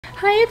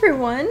Hi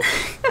everyone!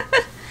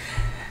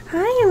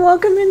 Hi and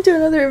welcome into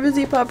another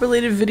Vivziepop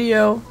related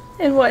video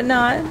and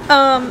whatnot.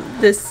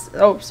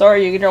 Oh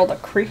sorry, you can hear all the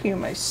creaking in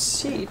my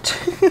seat.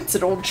 It's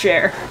an old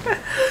chair.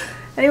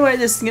 Anyway,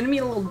 this is gonna be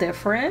a little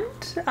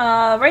different.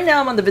 Right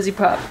now I'm on the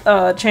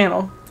Vivziepop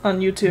channel on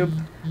YouTube.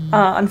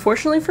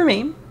 Unfortunately for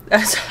me,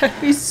 as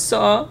I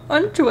saw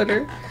on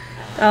Twitter,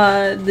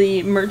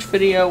 the merch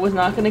video was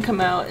not going to come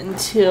out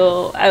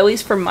until, at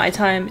least for my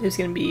time, it was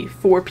going to be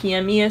 4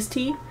 p.m.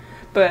 EST.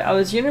 But I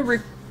was going to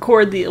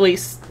record at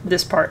least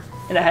this part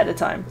ahead of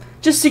time,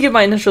 just to give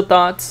my initial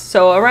thoughts.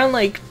 So around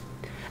like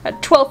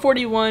at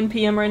 12:41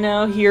 p.m. right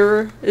now,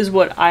 here is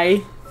what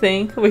I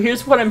think. Well,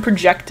 here's what I'm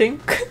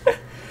projecting.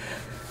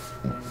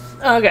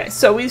 Okay,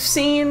 so we've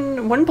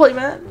seen one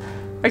playmat,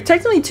 like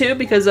technically two,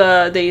 because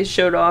they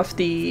showed off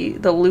the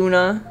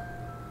Luna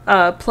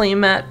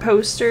playmat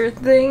poster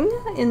thing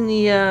in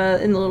the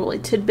little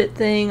like tidbit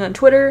thing on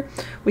Twitter.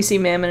 We see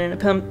Mammon and a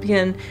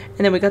pumpkin, and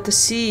then we got to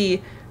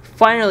see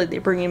finally they're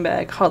bringing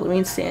back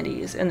Halloween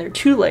standees, and they're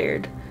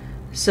 2-layered.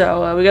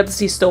 So we got to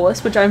see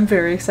Stolas, which I'm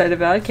very excited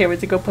about. I can't wait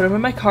to go put them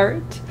in my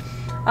cart.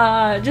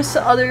 Just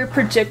other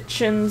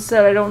predictions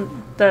that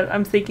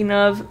I'm thinking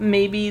of.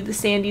 Maybe the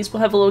standees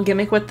will have a little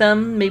gimmick with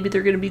them. Maybe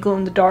they're gonna be glow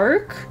in the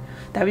dark.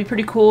 That'd be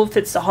pretty cool.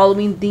 Fits the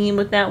Halloween theme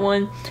with that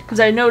one.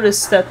 Because I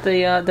noticed that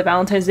the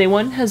Valentine's Day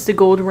one has the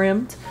gold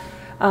rimmed,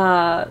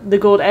 the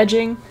gold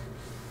edging.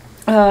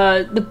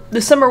 The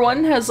summer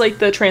one has like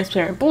the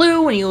transparent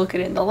blue. When you look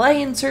at it in the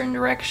light in certain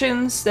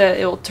directions, that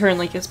it will turn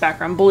like its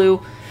background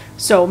blue.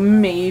 So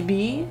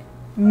maybe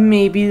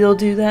they'll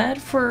do that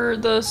for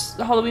the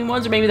Halloween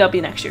ones, or maybe that'll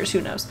be next year's. Who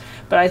knows?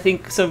 But I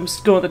think some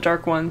glow in the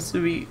dark ones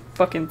would be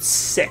fucking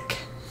sick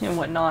and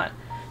whatnot.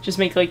 Just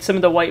make like some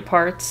of the white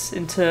parts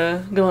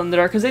into glow in the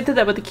dark, because they did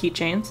that with the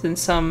keychains and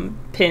some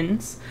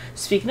pins.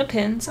 Speaking of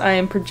pins, I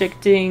am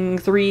projecting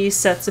 3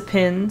 sets of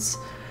pins.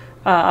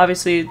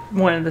 Obviously,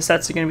 one of the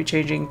sets are going to be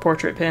changing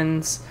portrait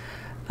pins.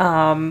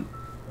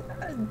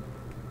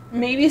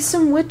 Maybe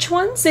some witch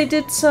ones. They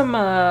did some.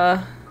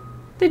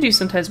 They do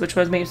sometimes witch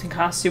ones. Maybe some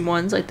costume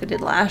ones, like they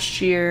did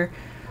last year.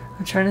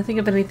 I'm trying to think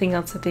of anything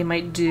else that they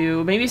might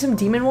do. Maybe some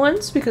demon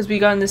ones, because we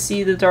gotten to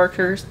see the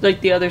darker,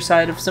 like the other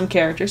side of some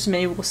characters. So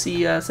maybe we'll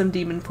see some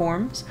demon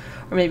forms,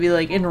 or maybe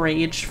like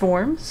enraged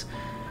forms.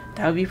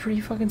 That would be pretty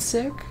fucking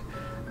sick.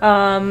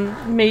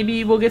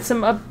 Maybe we'll get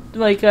some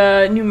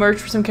new merch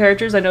for some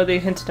characters. I know they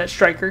hinted at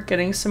Striker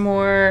getting some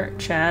more,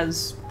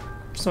 Chaz,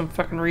 for some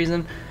fucking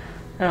reason,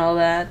 and all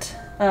that.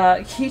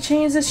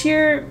 Keychains this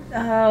year.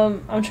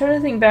 I'm trying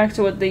to think back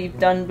to what they've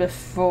done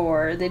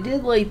before. They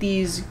did like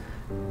these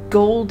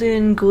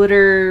golden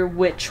glitter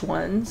witch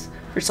ones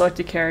for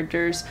selected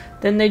characters.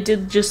 Then they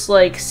did just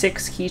like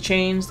 6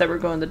 keychains that were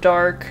glow in the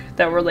dark,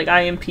 that were like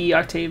IMP,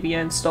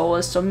 Octavia, and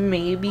Stolas. So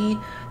maybe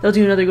they'll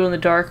do another glow in the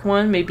dark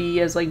one, maybe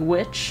as like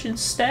witch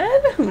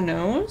instead. Who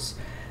knows?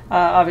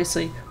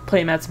 Obviously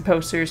playmats and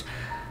posters.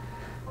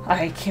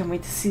 I can't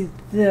wait to see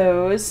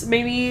those.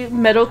 Maybe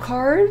metal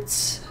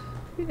cards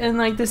and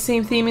like the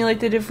same theming like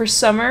they did for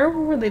summer,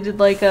 where they did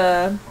like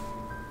them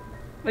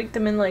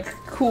in like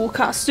cool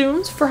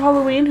costumes for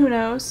Halloween. Who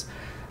knows?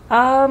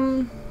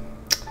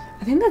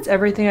 I think that's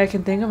everything I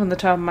can think of on the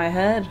top of my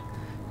head,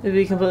 to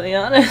be completely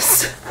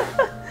honest.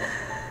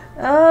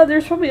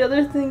 There's probably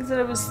other things that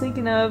I was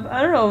thinking of.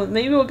 I don't know,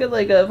 maybe we'll get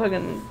like a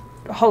fucking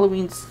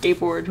Halloween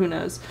skateboard, who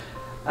knows.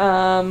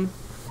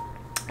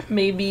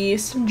 Maybe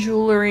some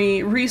jewelry.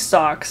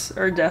 Restocks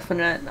are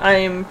definite.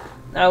 I'm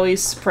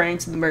always praying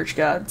to the merch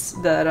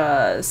gods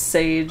that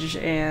Sage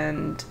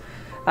and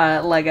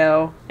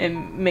Lego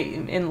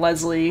and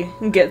Leslie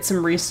get some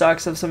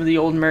restocks of some of the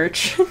old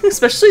merch,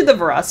 especially the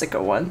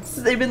Verasica ones.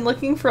 They've been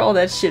looking for all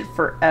that shit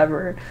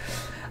forever.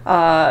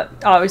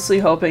 Obviously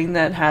hoping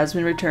that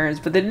Hasbin returns,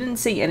 but they didn't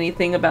say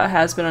anything about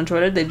Hasbin on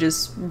Twitter. They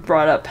just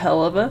brought up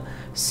Helava.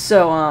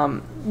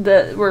 So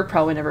we're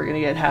probably never gonna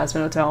get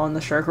Hasbin Hotel on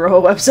the Shark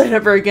Roll website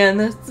ever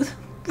again.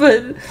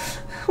 But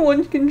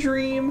one can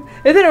dream.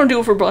 If they don't do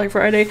it for Black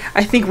Friday,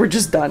 I think we're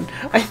just done.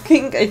 I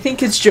think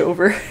it's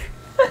over.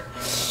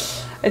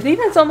 I think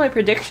that's all my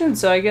predictions,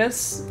 so I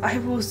guess I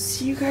will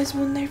see you guys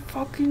when they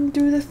fucking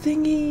do the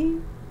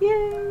thingy.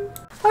 Yay!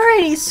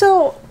 Alrighty,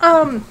 so,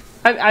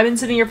 I've been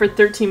sitting here for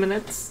 13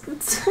 minutes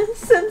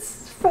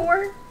since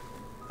 4.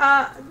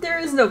 There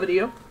is no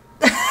video.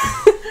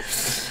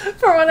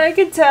 For what I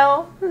can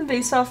tell,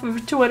 based off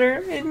of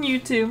Twitter and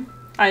YouTube,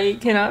 I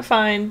cannot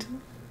find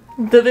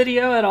the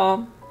video at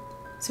all.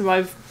 So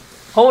I've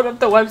pulled up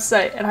the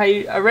website, and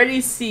I already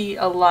see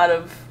a lot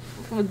of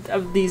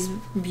these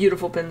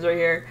beautiful pins right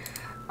here.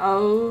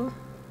 Oh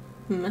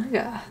my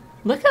god.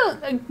 Look how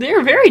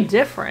they're very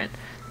different.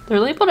 They're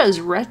labeled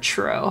as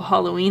retro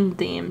Halloween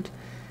themed.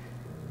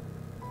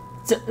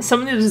 So,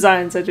 some of the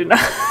designs I do not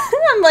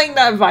I'm like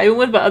not vibing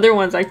with, but other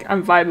ones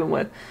I'm vibing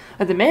with.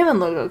 Like the Mammon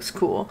logo looks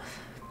cool.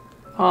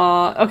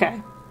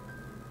 Okay.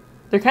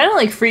 They're kind of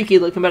like freaky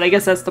looking, but I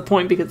guess that's the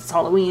point because it's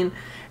Halloween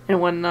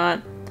and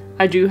whatnot.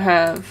 I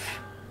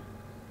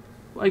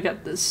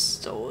got this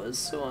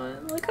Stolas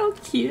one. Look how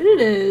cute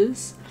it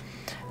is.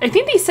 I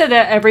think they said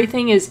that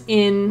everything is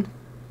in...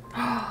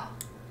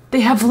 They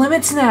have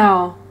limits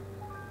now!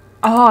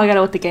 Oh, I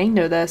gotta let the gang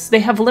know this. They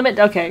have limit...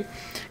 Okay.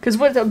 Because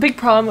what's a big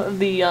problem of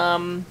the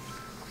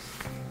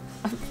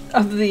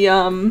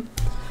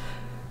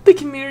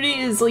community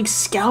is, like,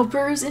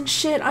 scalpers and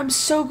shit. I'm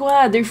so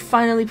glad they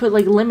finally put,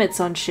 like, limits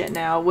on shit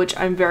now, which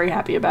I'm very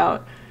happy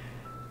about.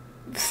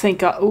 Thank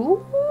God.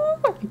 Ooh,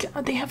 my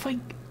God, they have, like...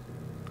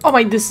 Oh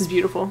my, this is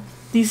beautiful.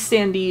 These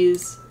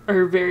standees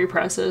are very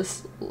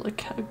precious.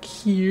 Look how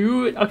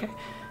cute. Okay,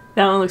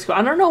 that one looks cool.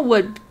 I don't know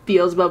what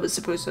Beelzebub is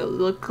supposed to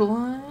look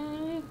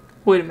like.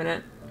 Wait a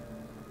minute.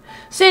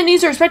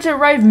 Standees are expected to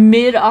arrive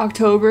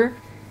mid-October.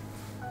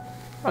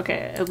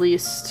 Okay, at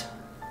least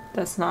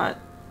that's not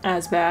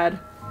as bad.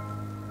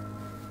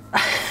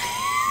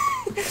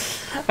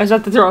 I was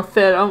about to throw a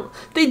fit.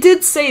 They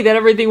did say that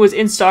everything was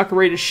in stock and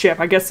ready to ship.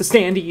 I guess the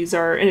standees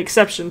are an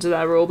exception to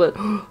that rule, but...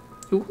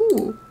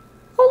 Ooh.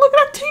 Oh, look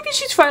at Octavia.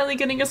 She's finally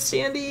getting a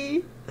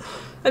standee.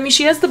 I mean,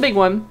 she has the big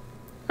one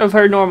of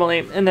her normally,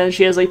 and then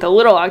she has, like, the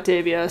little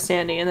Octavia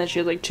standee, and then she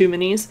has, like, 2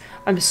 minis.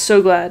 I'm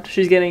so glad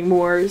she's getting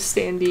more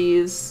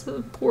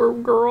standees. Poor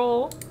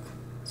girl.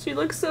 She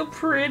looks so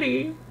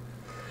pretty.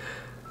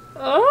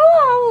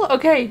 Oh,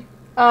 okay.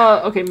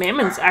 Okay,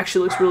 Mammon's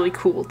actually looks really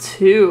cool,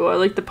 too. I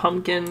like the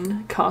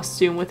pumpkin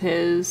costume with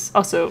his...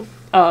 Also,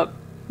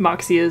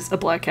 Moxie is a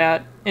black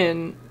cat,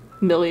 and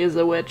Millie is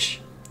a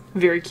witch.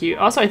 Very cute.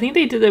 Also, I think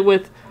they did it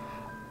with...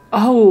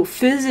 Oh,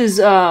 Fizz is,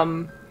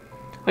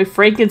 like,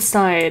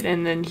 Frankenstein,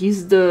 and then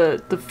he's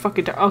the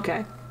fucking...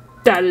 Okay.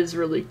 That is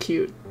really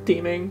cute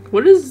theming.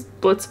 What is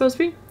Blitz supposed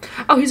to be?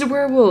 Oh, he's a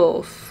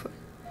werewolf.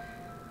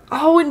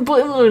 Oh, and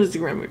Blitz is the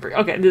Grim Reaper.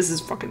 Okay, this is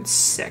fucking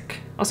sick.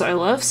 Also, I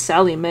love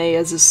Sally Mae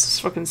as this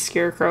fucking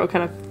scarecrow. It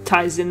kind of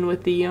ties in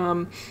with the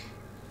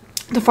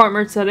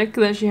farmer aesthetic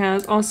that she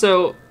has.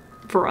 Also,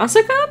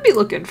 Veronica be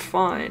looking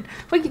fine.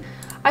 Like,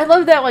 I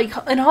love that, like,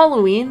 in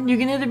Halloween, you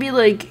can either be,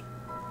 like,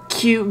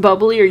 cute,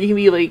 bubbly, or you can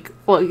be, like,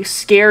 well,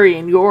 scary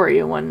and gory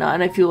and whatnot,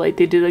 and I feel like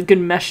they did a good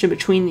mesh in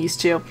between these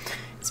two.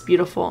 It's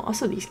beautiful.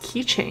 Also, these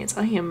keychains.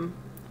 I am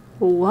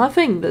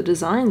loving the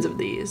designs of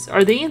these.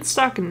 Are they in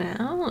stock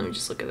now? Let me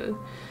just look at it.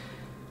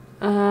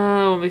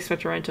 Won't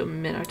expect to run until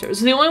mid-October.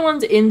 So the only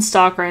ones in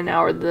stock right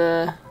now are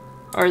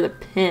the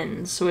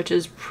pins, which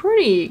is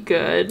pretty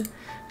good.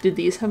 Do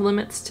these have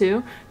limits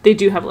too? They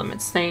do have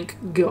limits, thank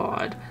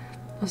God.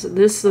 Also,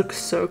 this looks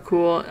so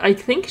cool. I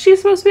think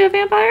she's supposed to be a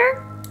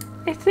vampire?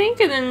 I think,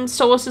 and then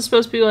Stolas is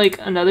supposed to be like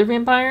another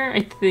vampire,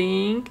 I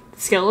think.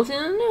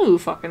 Skeleton? Who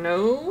fucking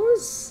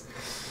knows?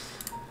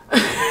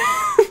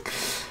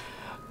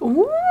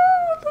 Ooh,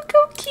 look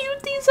how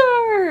cute these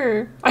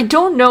are! I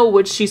don't know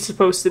what she's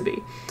supposed to be,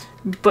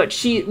 but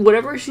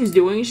whatever she's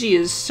doing, she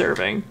is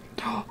serving.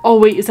 Oh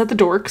wait, is that the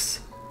dorks?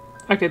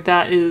 Okay,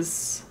 that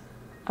is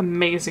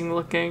amazing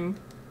looking.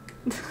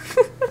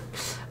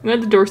 I'm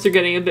glad the dorks are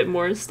getting a bit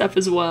more stuff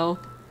as well.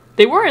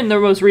 They were in their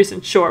most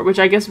recent short, which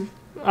I guess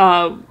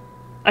I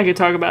could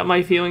talk about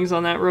my feelings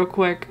on that real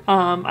quick.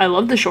 I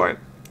love the short.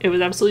 It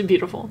was absolutely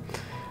beautiful.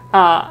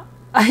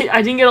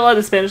 I didn't get a lot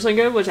of Spanish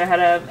lingo, which I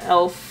had an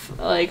elf,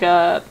 like,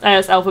 I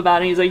asked Elf about it,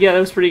 and he's like, yeah, that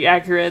was pretty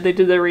accurate. They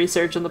did their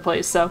research on the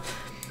place, so.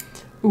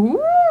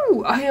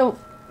 Ooh,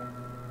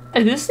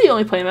 is this the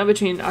only playmat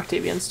between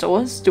Octavia and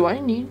Stolas? Do I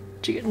need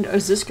to get,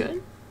 is this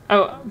good?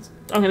 Oh,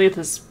 I'm gonna get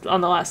this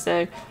on the last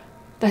day.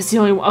 That's the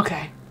only one,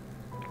 okay.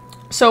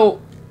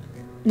 So,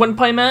 1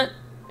 playmat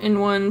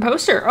and 1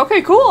 poster.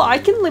 Okay, cool, I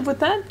can live with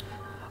that.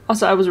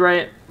 Also, I was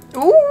right.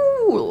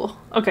 Ooh,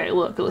 okay,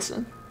 look,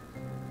 listen.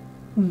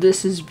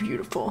 This is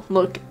beautiful.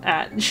 Look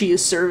at, she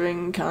is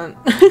serving cunt.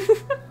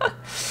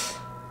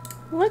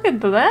 Look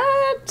at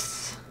that.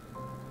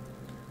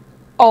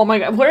 Oh my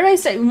God, what did I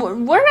say? What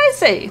did I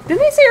say?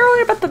 Didn't I say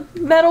earlier about the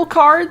metal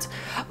cards?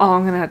 Oh,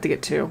 I'm gonna have to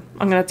get 2.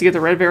 I'm gonna have to get the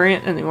red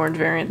variant and the orange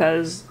variant. That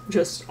is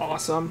just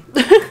awesome.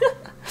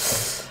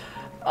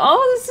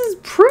 Oh, this is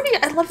pretty.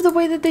 I love the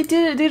way that they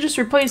did it. They just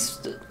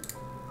replaced...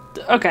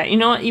 Okay, you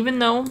know what? Even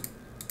though...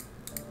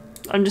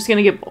 I'm just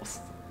gonna get both.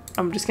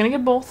 I'm just gonna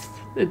get both.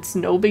 It's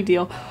no big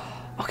deal.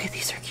 Okay,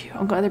 these are cute.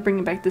 I'm glad they're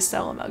bringing back the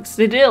Stella mugs.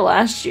 They did it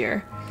last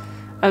year.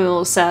 I'm a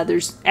little sad.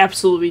 There's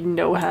absolutely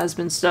no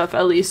has-been stuff,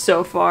 at least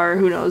so far.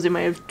 Who knows? They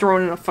might have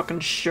thrown in a fucking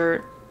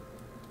shirt.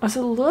 I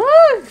said,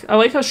 look! I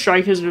like how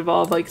Strike has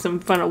evolved like some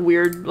kind of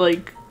weird,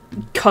 like,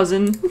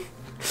 cousin.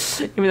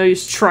 Even though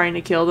he's trying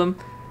to kill them.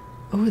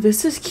 Oh,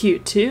 this is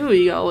cute too.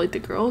 You got like the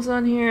girls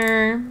on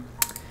here.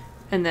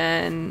 And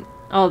then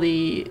all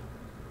the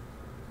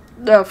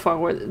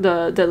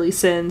Deadly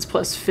Sins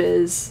plus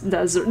Fizz.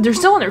 They're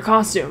still in their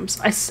costumes.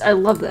 I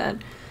love that.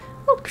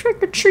 Oh,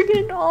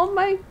 trick-or-treating. Oh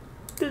my...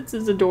 This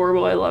is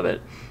adorable. I love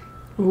it.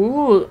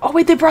 Ooh. Oh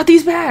wait, they brought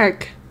these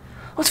back.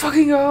 Let's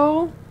fucking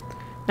go.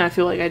 Now I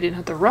feel like I didn't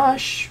have to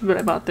rush, but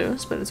I bought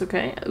those, but it's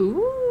okay.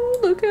 Ooh,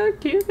 look how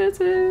cute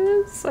this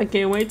is. I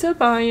can't wait to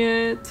buy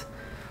it.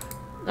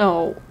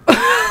 Oh.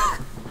 I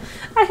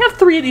have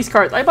 3 of these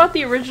cards. I bought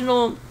the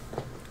original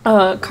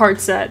card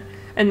set,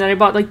 and then I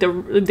bought like the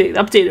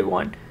updated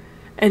one.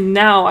 And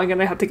now I'm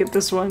gonna have to get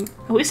this one.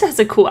 At least it has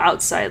a cool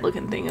outside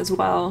looking thing as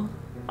well.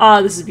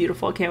 Ah, this is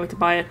beautiful. I can't wait to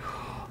buy it.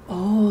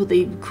 Oh,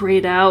 they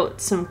grayed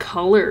out some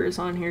colors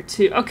on here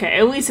too. Okay,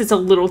 at least it's a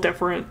little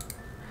different.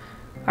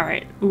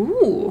 Alright.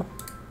 Ooh.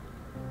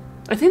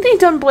 I think they've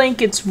done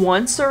blankets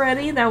once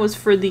already. That was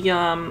for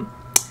the,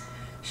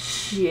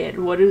 shit,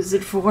 what is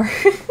it for?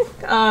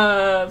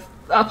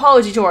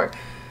 Apology tour.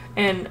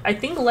 And I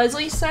think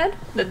Leslie said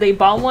that they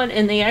bought one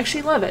and they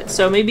actually love it.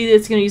 So maybe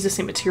it's gonna use the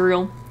same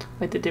material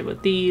like they did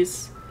with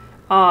these.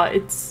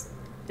 It's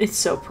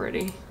so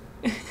pretty.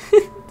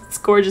 It's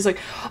gorgeous. Like,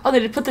 oh, they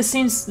did put the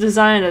same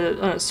design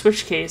on a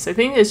Switch case. I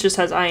think this just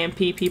has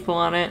IMP people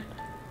on it.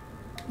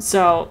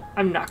 So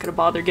I'm not gonna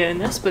bother getting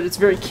this, but it's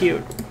very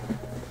cute.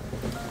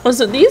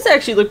 Also, these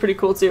actually look pretty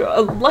cool too.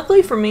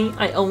 Luckily for me,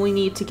 I only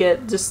need to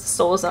get just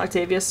Solus and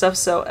Octavia stuff,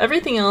 so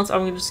everything else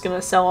I'm just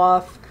gonna sell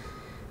off,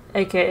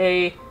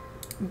 aka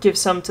give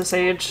some to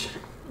Sage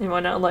and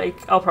whatnot. Like,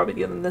 I'll probably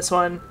give them this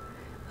one.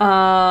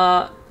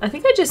 I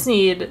think I just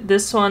need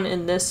this one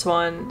and this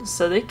one,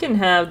 so they can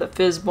have the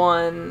Fizz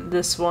one,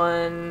 this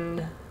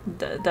one,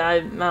 I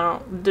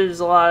don't, there's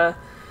a lot of...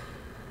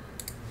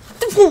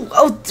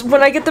 Oh,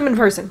 when I get them in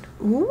person.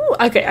 Ooh,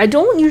 okay, I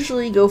don't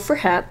usually go for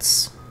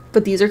hats,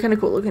 but these are kind of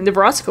cool looking. The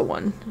Veronica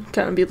one,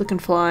 kind of be looking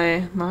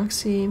fly.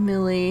 Moxie,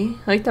 Millie,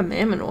 I like the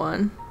Mammon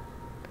one.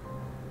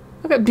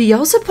 Okay,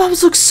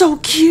 Beelzebubs look so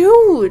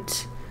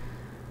cute!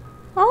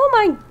 Oh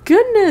my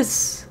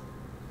goodness!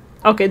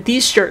 Okay,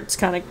 these shirts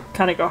kind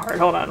of go hard.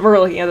 Hold on, we're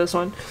looking at this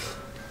one.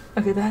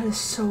 Okay, that is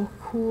so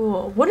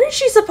cool. What is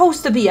she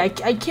supposed to be? I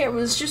can't.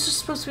 Was she just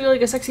supposed to be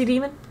like a sexy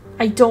demon?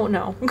 I don't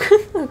know.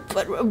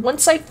 But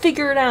once I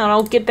figure it out,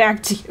 I'll get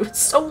back to you.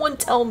 Someone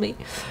tell me.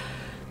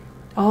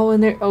 Oh,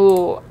 and there.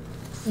 Oh,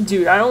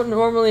 dude, I don't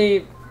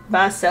normally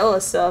buy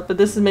Stella stuff, but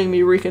this is making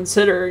me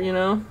reconsider. You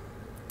know.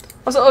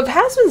 Also, if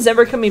Hasman's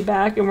ever coming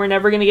back and we're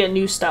never gonna get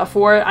new stuff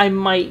for it, I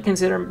might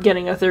consider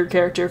getting a third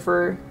character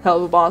for Hell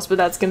of a Boss, but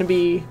that's gonna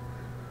be...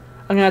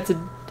 I'm gonna have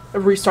to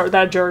restart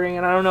that journey,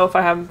 and I don't know if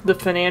I have the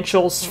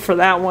financials for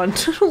that one,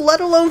 let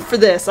alone for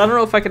this. I don't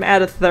know if I can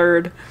add a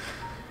third.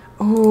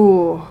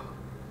 Oh.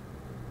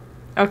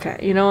 Okay,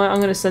 you know what? I'm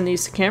gonna send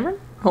these to Cameron.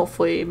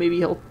 Hopefully, maybe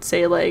he'll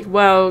say like,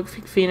 wow,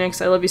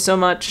 Phoenix, I love you so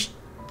much.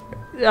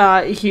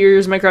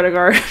 Here's my credit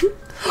card.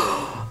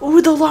 Oh,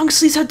 the long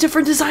sleeves have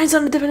different designs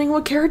on it depending on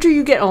what character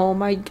you get. Oh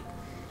my...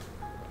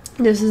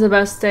 This is the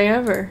best day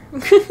ever.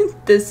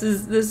 This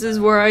is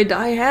where I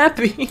die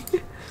happy.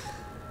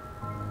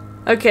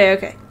 Okay,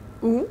 okay.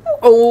 Ooh,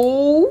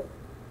 oh.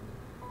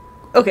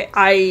 Okay,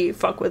 I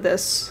fuck with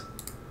this.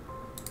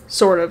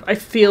 Sort of. I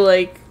feel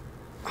like...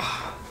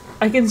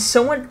 I can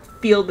somewhat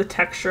feel the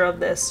texture of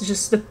this.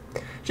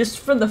 Just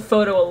from the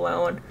photo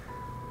alone.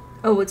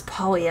 Oh, it's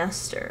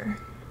polyester.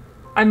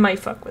 I might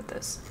fuck with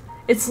this.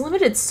 It's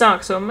limited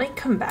stock, so it might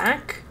come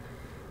back.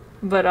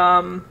 But,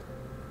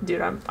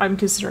 dude, I'm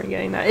considering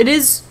getting that. It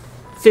is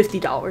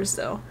 $50,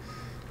 though.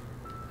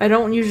 I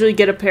don't usually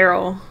get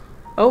apparel.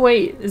 Oh,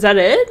 wait. Is that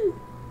it?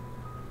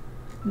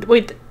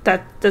 Wait,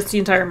 that's the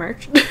entire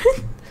merch?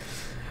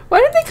 Why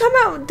did they come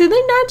out? Did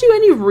they not do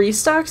any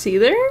restocks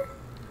either?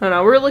 Oh,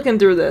 no, we're looking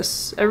through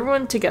this.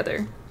 Everyone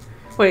together.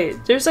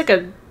 Wait, there's like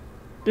a...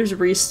 There's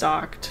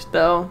restocked,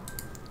 though.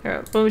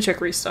 Here, let me check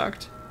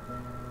restocked.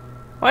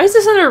 Why is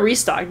this under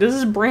restock? This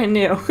is brand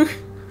new.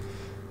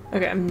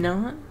 Okay, I'm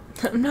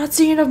not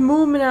seeing enough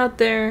movement out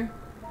there.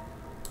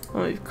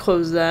 Let me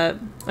close that.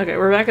 Okay,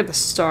 we're back at the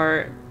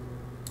start.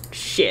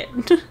 Shit.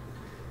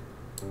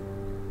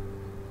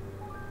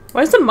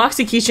 Why is the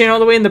Moxie keychain all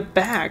the way in the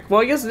back?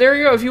 Well, I guess there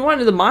you go. If you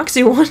wanted the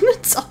Moxie one,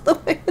 it's all the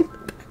way in the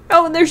back.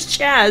 Oh, and there's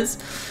Chaz.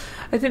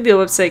 I think the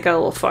website got a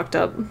little fucked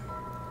up.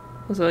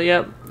 So,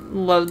 yep.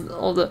 Love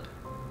all the...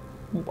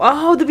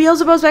 Oh, the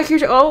Beelzebub's back here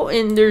too. Oh,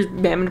 and there's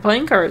Mammon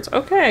playing cards.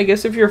 Okay, I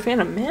guess if you're a fan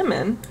of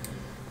Mammon,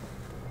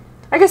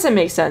 I guess it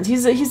makes sense.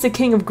 He's the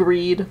king of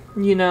greed,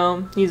 you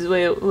know? He's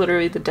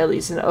literally the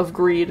deadliest of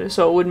greed,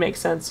 so it would make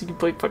sense. You can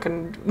play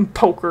fucking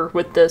poker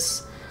with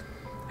this.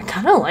 I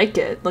kind of like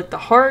it. Like, the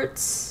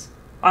hearts.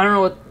 I don't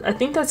know what... I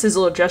think that's his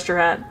little gesture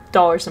hat.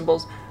 Dollar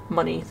symbols.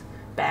 Money.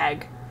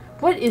 Bag.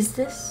 What is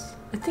this?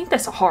 I think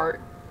that's a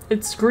heart.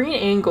 It's green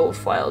and gold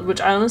foiled,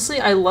 which I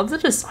love the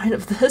design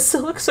of this.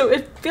 It looks so...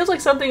 It feels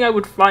like something I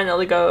would find at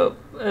like at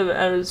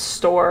a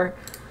store.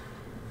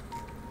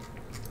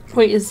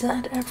 Wait, is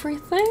that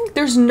everything?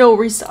 There's no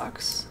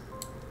restocks.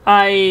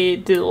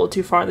 I did a little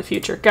too far in the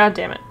future. God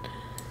damn it.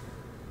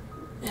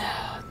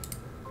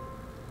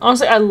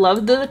 Honestly, I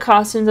love the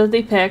costumes that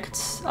they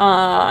picked.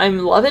 I'm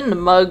loving the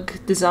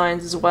mug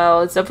designs as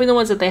well. It's definitely the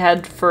ones that they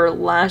had for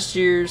last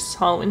year's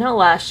Halloween. Not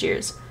last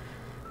year's.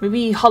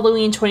 Maybe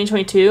Halloween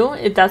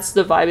 2022. That's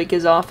the vibe it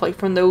gives off, like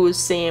from those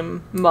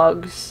same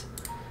mugs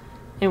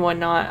and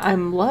whatnot.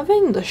 I'm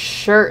loving the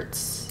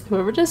shirts.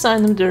 Whoever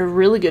designed them did a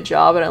really good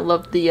job, and I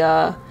love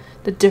the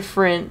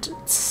different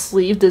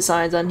sleeve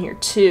designs on here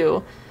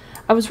too.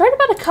 I was right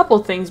about a couple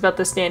things about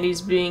the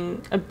standees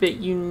being a bit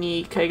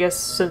unique, I guess,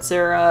 since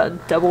they're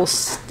double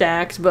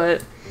stacked,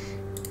 but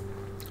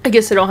I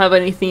guess they don't have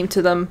any theme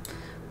to them.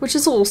 which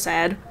is a little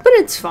sad, but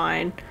it's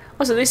fine.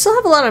 Also, they still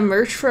have a lot of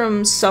merch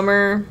from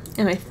summer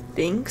and I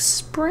think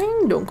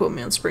spring? Don't quote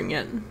me on spring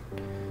yet.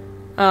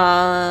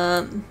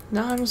 No,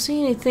 I don't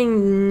see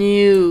anything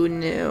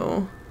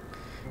new.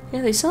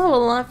 Yeah, they still have a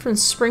lot from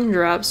spring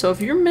drop, so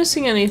if you're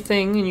missing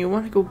anything and you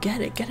want to go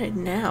get it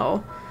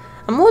now.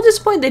 I'm a little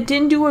disappointed they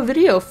didn't do a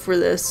video for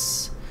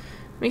this.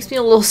 Makes me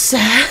a little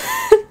sad.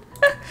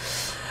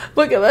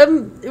 Look,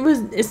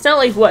 it's not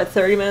like, what,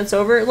 30 minutes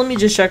over? Let me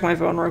just check my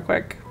phone real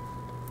quick.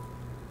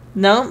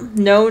 No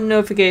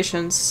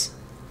notifications.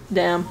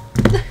 Damn.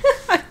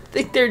 I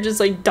think they're just,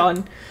 like,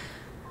 done.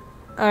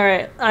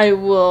 Alright, I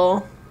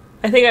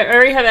think I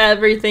already have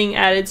everything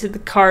added to the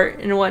cart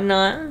and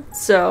whatnot,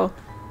 so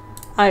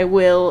I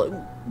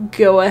will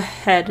go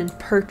ahead and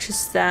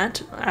purchase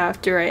that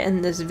after I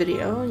end this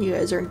video. You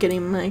guys aren't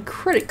getting my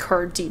credit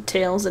card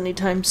details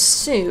anytime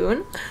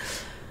soon.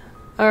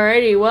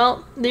 Alrighty,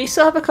 well, they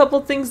still have a couple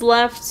things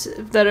left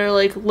that are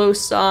like low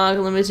stock,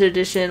 limited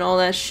edition, all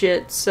that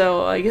shit.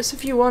 So I guess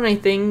if you want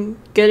anything,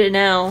 get it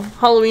now.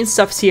 Halloween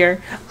stuff's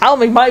here. I'll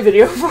make my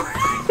video for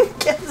it.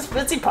 Guess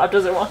Vivziepop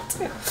doesn't want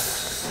to.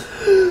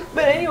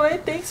 But anyway,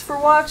 thanks for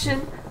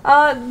watching.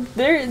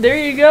 There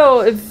you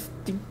go. If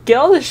you get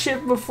all this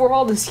shit before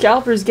all the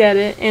scalpers get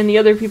it, and the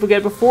other people get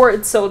it before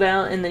it's sold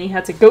out, and then you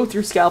have to go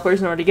through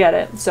scalpers in order to get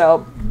it.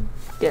 So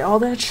get all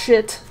that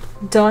shit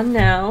done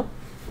now.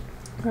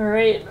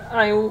 Alright,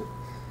 I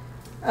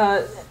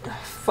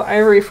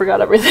already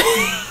forgot everything.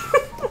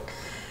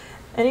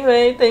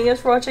 Anyway, thank you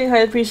guys for watching. I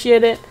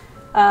appreciate it.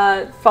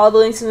 Follow the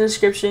links in the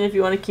description if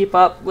you want to keep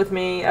up with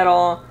me at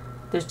all.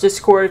 There's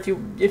Discord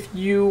if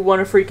you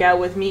want to freak out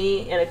with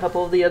me and a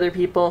couple of the other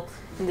people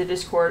in the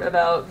Discord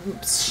about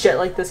shit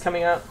like this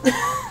coming up.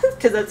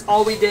 Because that's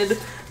all we did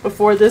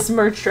before this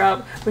merch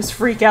drop was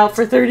freak out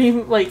for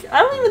 30, like, I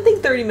don't even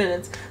think 30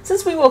 minutes.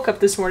 Since we woke up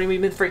this morning, we've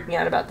been freaking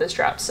out about this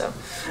drop, so.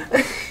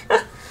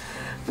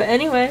 But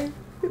anyway,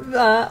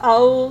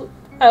 I'll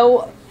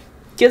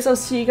guess I'll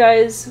see you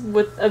guys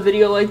with a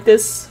video like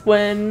this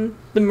when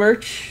the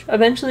merch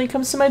eventually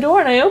comes to my door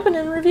and I open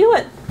and review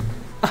it.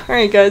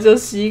 Alright guys, I'll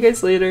see you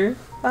guys later.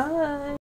 Bye!